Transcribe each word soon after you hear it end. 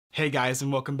Hey guys,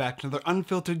 and welcome back to another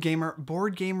Unfiltered Gamer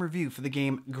board game review for the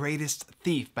game Greatest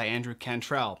Thief by Andrew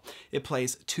Cantrell. It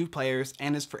plays 2 players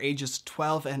and is for ages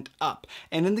 12 and up.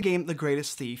 And in the game The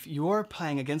Greatest Thief, you are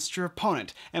playing against your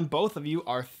opponent, and both of you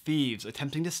are thieves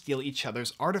attempting to steal each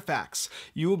other's artifacts.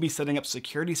 You will be setting up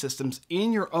security systems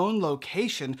in your own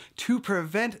location to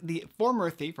prevent the former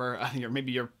thief, or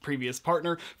maybe your previous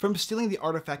partner, from stealing the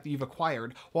artifact that you've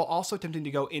acquired, while also attempting to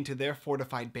go into their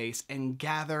fortified base and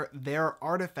gather their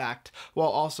artifact, while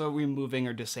also removing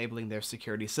or disabling their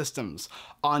security systems.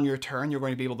 On your turn, you're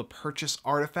going to be able to purchase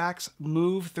artifacts,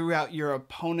 move throughout your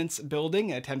opponent's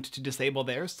building, and attempt to disable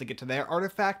theirs to get to their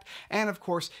artifact, and of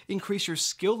course, increase your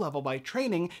skill level by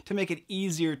training to make it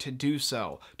easier to do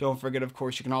so. Don't forget, of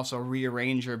course, you can also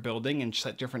rearrange your building and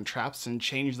set different traps and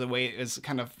change the way it is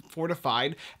kind of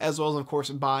fortified, as well as, of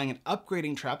course, buying and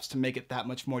upgrading traps to make it that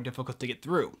much more difficult to get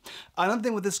through. Another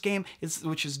thing with this game,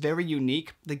 which is very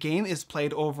unique, the game is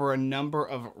played over a number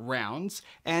of rounds,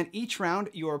 and each round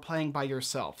you are playing by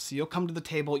yourself. So you'll come to the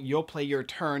table, you'll play your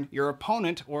turn, your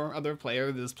opponent or other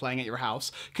player that is playing at your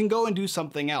house can go and do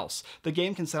something else. The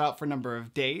game can set out for a number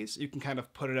of days. You can kind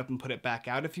of put it up and put it back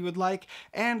out if you would like,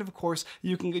 and of course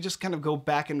you can just kind of go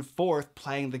back and forth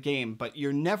playing the game, but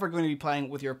you're never going to be playing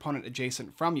with your opponent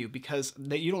adjacent from you because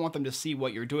you don't want them to see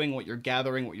what you're doing, what you're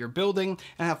gathering, what you're building,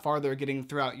 and how far they're getting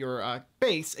throughout your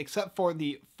base, except for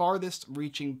the farthest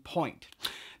reaching point.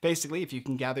 Basically, if you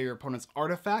can gather your opponent's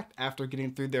artifact after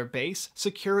getting through their base,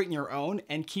 secure it in your own,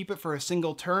 and keep it for a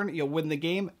single turn, you'll win the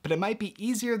game, but it might be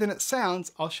easier than it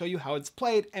sounds. I'll show you how it's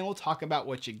played, and we'll talk about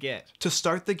what you get. To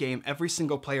start the game, every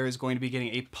single player is going to be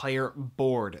getting a player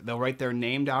board. They'll write their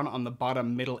name down on the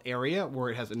bottom middle area where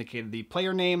it has indicated the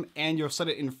player name, and you'll set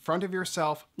it in front of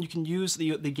yourself. You can use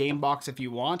the game box if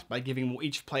you want by giving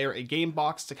each player a game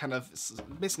box to kind of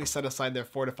basically set aside their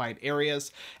fortified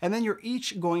areas, and then you're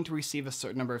each going to receive a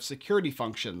certain number of security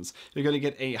functions. You're going to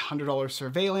get a $100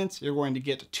 surveillance, you're going to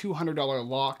get $200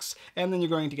 locks, and then you're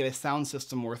going to get a sound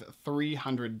system worth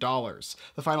 $300.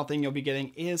 The final thing you'll be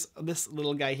getting is this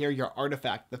little guy here, your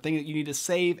artifact, the thing that you need to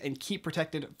save and keep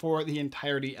protected for the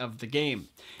entirety of the game.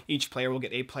 Each player will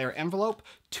get a player envelope,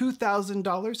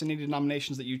 $2,000 in any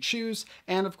denominations that you choose,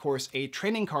 and of course a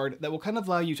training card that will kind of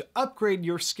allow you to upgrade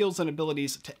your skills and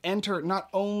abilities to enter not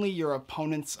only your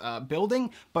opponent's building,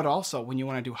 but also when you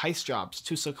want to do heist jobs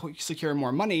to secure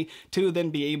more money to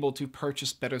then be able to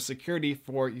purchase better security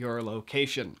for your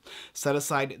location. Set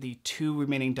aside the 2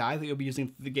 remaining die that you'll be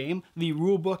using through the game, the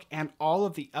rulebook, and all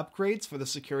of the upgrades for the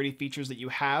security features that you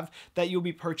have that you'll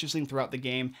be purchasing throughout the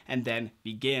game, and then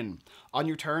begin. On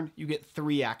your turn, you get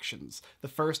 3 actions. The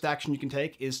first action you can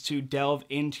take is to delve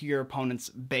into your opponent's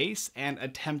base and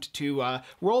attempt to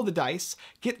roll the dice,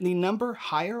 get the number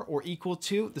higher or equal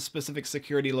to the specific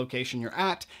security location you're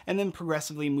at, and then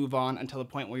progressively move on until the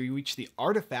point where you reach the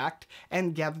artifact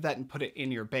and gather that and put it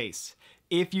in your base.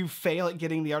 If you fail at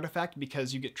getting the artifact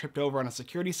because you get tripped over on a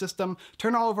security system,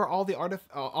 turn over all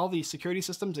the security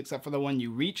systems except for the one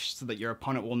you reach so that your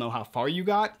opponent will know how far you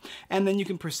got, and then you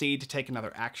can proceed to take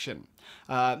another action.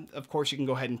 Of course, you can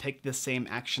go ahead and take this same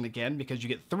action again because you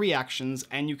get 3 actions,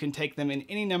 and you can take them in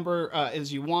any number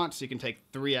as you want, so you can take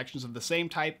 3 actions of the same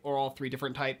type or all 3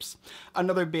 different types.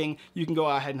 Another being, you can go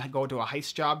ahead and go to a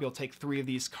heist job. You'll take 3 of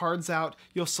these cards out,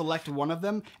 you'll select one of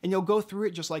them, and you'll go through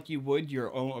it just like you would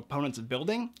your own opponent's building.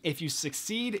 If you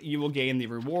succeed, you will gain the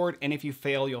reward, and if you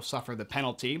fail, you'll suffer the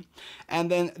penalty.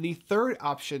 And then the third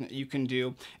option you can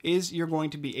do is you're going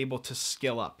to be able to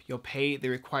skill up. You'll pay the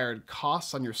required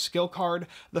costs on your skill card.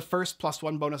 The first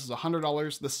 +1 bonus is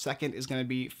 $100, the second is going to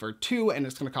be for 2, and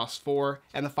it's going to cost 4,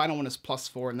 and the final one is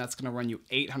 +4, and that's going to run you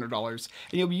 $800,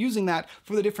 and you'll be using that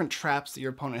for the different traps that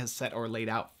your opponent has set or laid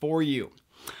out for you.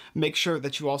 Make sure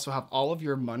that you also have all of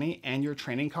your money and your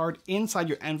training card inside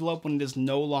your envelope when it is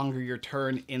no longer your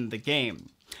turn in the game.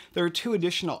 There are 2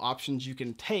 additional options you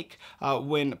can take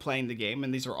when playing the game,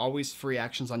 and these are always free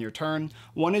actions on your turn.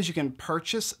 One is you can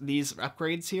purchase these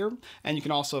upgrades here, and you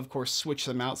can also, of course, switch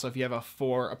them out. So if you have a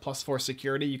 +4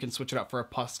 security, you can switch it out for a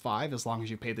 +5 as long as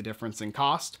you pay the difference in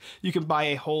cost. You can buy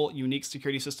a whole unique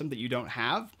security system that you don't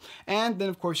have, and then,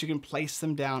 of course, you can place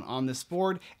them down on this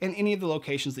board in any of the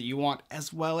locations that you want,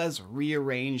 as well as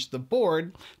rearrange the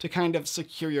board to kind of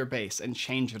secure your base and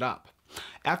change it up.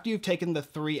 After you've taken the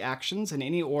 3 actions in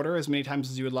any order, as many times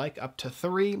as you would like, up to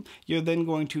 3, you're then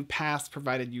going to pass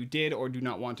provided you did or do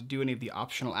not want to do any of the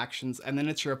optional actions, and then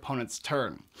it's your opponent's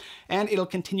turn. And it'll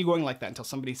continue going like that until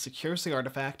somebody secures the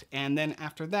artifact, and then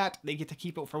after that, they get to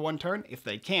keep it for 1 turn. If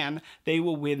they can, they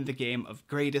will win the game of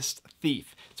Greatest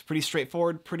Thief. It's pretty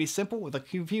straightforward, pretty simple, with a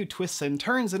few twists and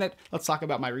turns in it. Let's talk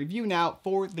about my review now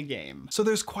for the game. So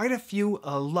there's quite a few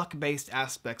luck-based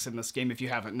aspects in this game if you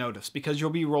haven't noticed, because you'll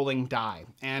be rolling die,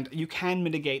 and you can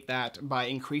mitigate that by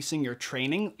increasing your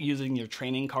training, using your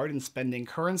training card and spending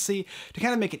currency to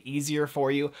kind of make it easier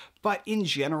for you. But in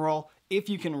general, if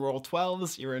you can roll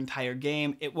 12s your entire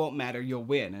game, it won't matter, you'll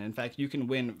win. And in fact, you can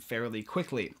win fairly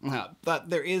quickly. But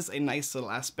there is a nice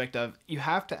little aspect of you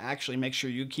have to actually make sure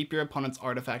you keep your opponent's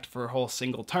artifact for a whole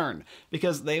single turn,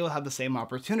 because they will have the same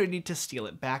opportunity to steal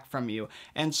it back from you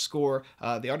and score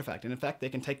the artifact. And in fact, they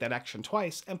can take that action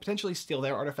twice and potentially steal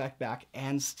their artifact back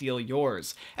and steal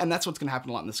yours. And that's what's going to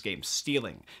happen a lot in this game,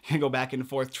 stealing. You're going to go back and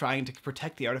forth trying to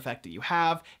protect the artifact that you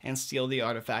have and steal the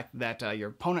artifact that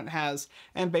your opponent has,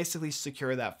 and basically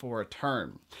secure that for a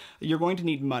turn. You're going to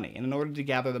need money, and in order to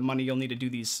gather the money, you'll need to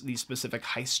do these specific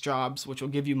heist jobs, which will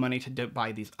give you money to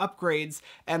buy these upgrades,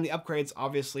 and the upgrades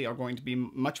obviously are going to be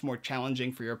much more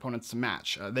challenging for your opponents to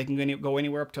match. They can go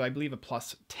anywhere up to, I believe, a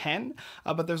 +10,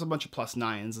 but there's a bunch of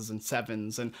 +9s and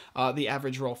 7s, and the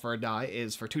average roll for a die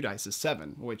is, for 2 dice, is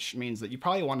 7, which means that you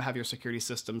probably want to have your security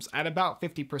systems at about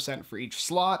 50% for each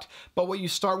slot, but what you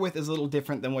start with is a little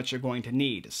different than what you're going to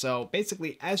need. So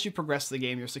basically, as you progress the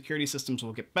game, your security systems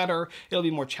will get better, it'll be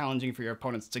more challenging for your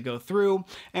opponents to go through,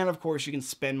 and of course you can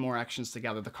spend more actions to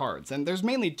gather the cards. And there's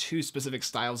mainly 2 specific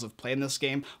styles of play in this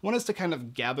game. One is to kind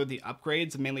of gather the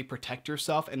upgrades and mainly protect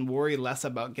yourself and worry less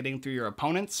about getting through your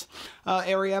opponent's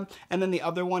area, and then the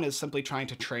other one is simply trying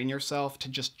to train yourself to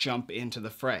just jump into the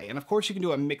fray. And of course you can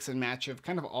do a mix and match of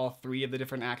kind of all 3 of the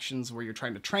different actions where you're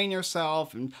trying to train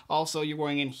yourself, and also you're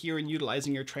going in here and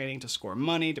utilizing your training to score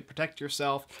money, to protect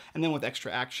yourself, and then with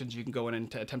extra actions you can go in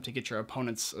and attempt to get your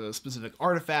opponent's specific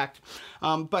artifact.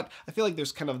 But I feel like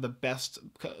there's kind of the best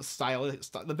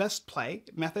the best play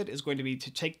method is going to be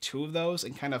to take 2 of those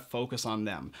and kind of focus on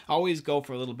them. Always go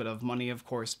for a little bit of money, of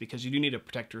course, because you do need to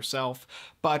protect yourself,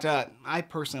 but I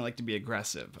personally like to be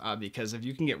aggressive, because if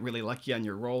you can get really lucky on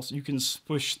your rolls, you can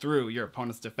push through your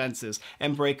opponent's defenses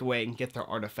and break away and get their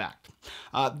artifact.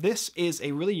 This is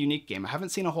a really unique game. I haven't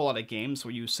seen a whole lot of games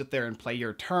where you sit there and play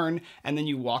your turn and then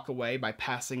you walk away by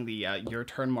passing the your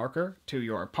turn marker to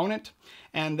your opponent,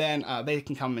 and then they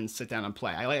can come and sit down and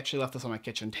play. I actually left this on my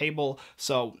kitchen table,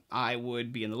 so I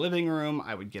would be in the living room,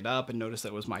 I would get up and notice that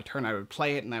it was my turn, I would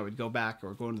play it, and I would go back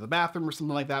or go into the bathroom or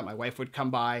something like that. My wife would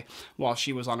come by while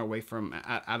she was on her way from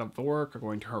out of the work or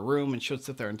going to her room, and she would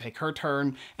sit there and take her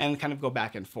turn and kind of go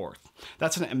back and forth.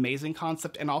 That's an amazing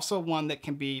concept, and also one that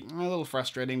can be a little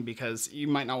frustrating because you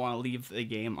might not want to leave the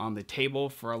game on the table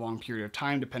for a long period of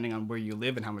time depending on where you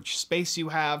live and how much space you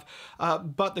have,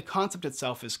 but the concept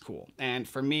itself is cool. And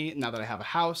for me, now that I have a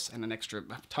house and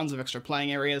tons of extra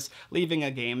playing areas, leaving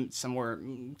a game somewhere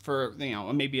for, you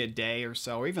know, maybe a day or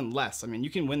so, or even less. I mean, you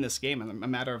can win this game in a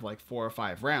matter of like 4 or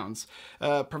 5 rounds,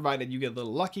 provided you get a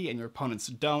little lucky and your opponents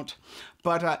don't.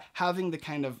 But having the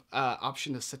kind of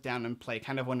option to sit down and play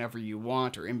kind of whenever you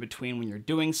want or in between when you're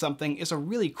doing something is a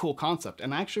really cool concept,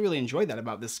 and I actually really enjoyed that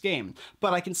about this game.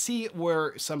 But I can see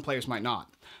where some players might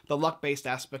not. The luck-based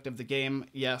aspect of the game,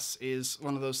 yes, is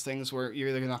one of those things where you're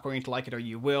either not going to like it or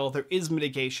you will. There is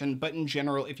mitigation, but in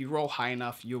general, if you roll high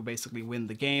enough, you'll basically win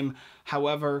the game.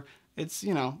 However, it's,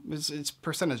 you know, it's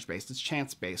percentage-based, it's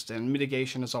chance-based, and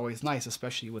mitigation is always nice,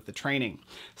 especially with the training.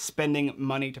 Spending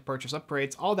money to purchase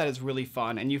upgrades, all that is really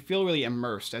fun, and you feel really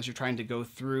immersed as you're trying to go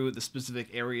through the specific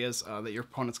areas that your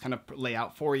opponents kind of lay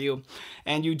out for you,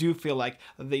 and you do feel like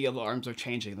the alarms are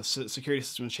changing, the security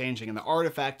system is changing, and the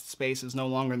artifact space is no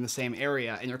longer in the same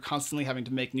area, and you're constantly having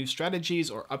to make new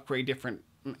strategies or upgrade different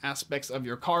aspects of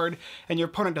your card, and your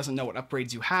opponent doesn't know what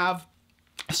upgrades you have.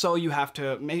 So you have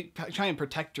to try and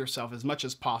protect yourself as much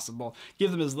as possible,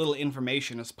 give them as little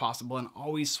information as possible, and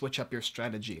always switch up your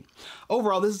strategy.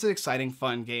 Overall, this is an exciting,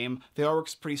 fun game. The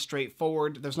artwork's pretty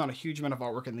straightforward. There's not a huge amount of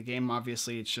artwork in the game,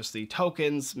 obviously. It's just the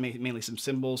tokens, mainly some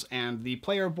symbols, and the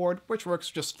player board, which works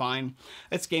just fine.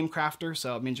 It's Game Crafter,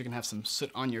 so it means you can have some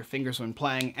soot on your fingers when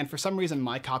playing, and for some reason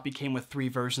my copy came with 3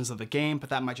 versions of the game, but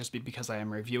that might just be because I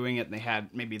am reviewing it, and they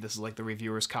had, maybe this is like the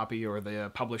reviewer's copy or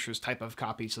the publisher's type of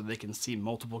copy so they can see more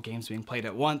multiple games being played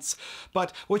at once.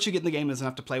 But what you get in the game is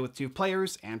enough to play with 2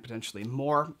 players and potentially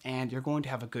more, and you're going to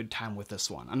have a good time with this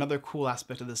one. Another cool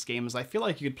aspect of this game is I feel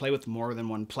like you could play with more than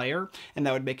 1 player, and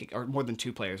that would make it, or more than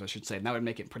 2 players I should say, and that would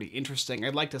make it pretty interesting.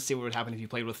 I'd like to see what would happen if you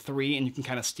played with 3 and you can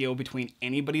kind of steal between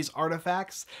anybody's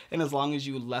artifacts, and as long as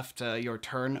you left your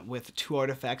turn with 2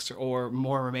 artifacts or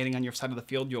more remaining on your side of the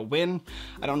field, you'll win.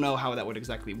 I don't know how that would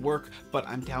exactly work, but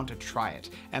I'm down to try it.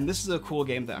 And this is a cool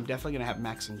game that I'm definitely going to have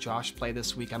Max and Josh play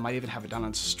this week. I might even have it done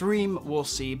on stream, we'll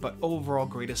see, but overall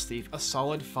Greatest Thief, a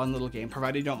solid, fun little game,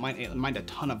 provided you don't mind a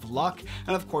ton of luck,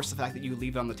 and of course the fact that you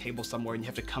leave it on the table somewhere and you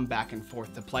have to come back and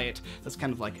forth to play it. That's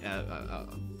kind of like a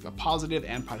positive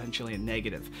and potentially a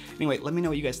negative. Anyway, let me know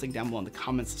what you guys think down below in the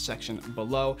comments section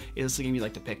below. Is this a game you'd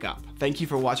like to pick up? Thank you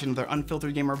for watching another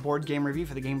Unfiltered Gamer board game review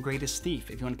for the game Greatest Thief.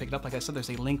 If you want to pick it up, like I said, there's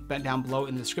a link down below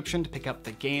in the description to pick up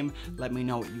the game. Let me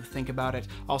know what you think about it.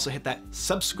 Also hit that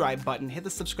subscribe button, hit the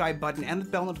subscribe button and the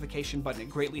bell notification button. It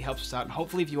greatly helps us out, and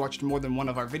hopefully if you watched more than one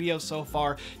of our videos so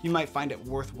far, you might find it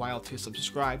worthwhile to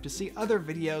subscribe to see other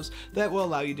videos that will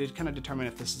allow you to kind of determine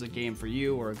if this is a game for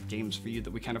you or games for you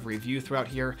that we kind of review throughout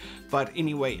here. But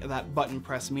anyway, that button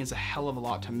press means a hell of a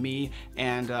lot to me,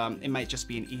 and it might just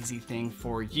be an easy thing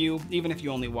for you, even if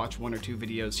you only watch 1 or 2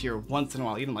 videos here once in a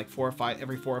while, even like 4 or 5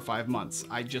 every 4 or 5 months.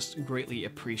 I just greatly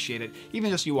appreciate it,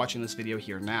 even just you watching this video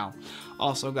here now.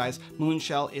 Also guys,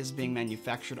 Moonshell is being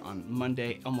manufactured on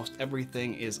Monday. Almost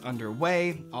everything is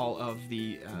underway. All of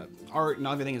the art and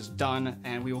everything is done,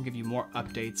 and we will give you more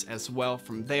updates as well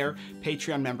from there.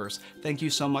 Patreon members, thank you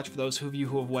so much for those of you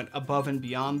who have went above and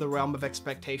beyond the realm of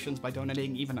expectations by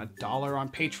donating even $1 on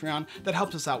Patreon. That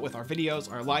helps us out with our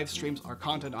videos, our live streams, our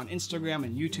content on Instagram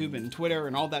and YouTube and Twitter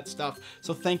and all that stuff.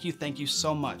 So thank you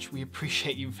so much. We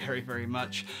appreciate you very, very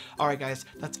much. All right guys,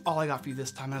 that's all I got for you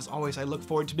this time, and as always, I look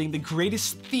forward to being the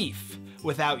greatest thief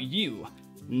without you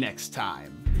next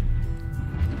time.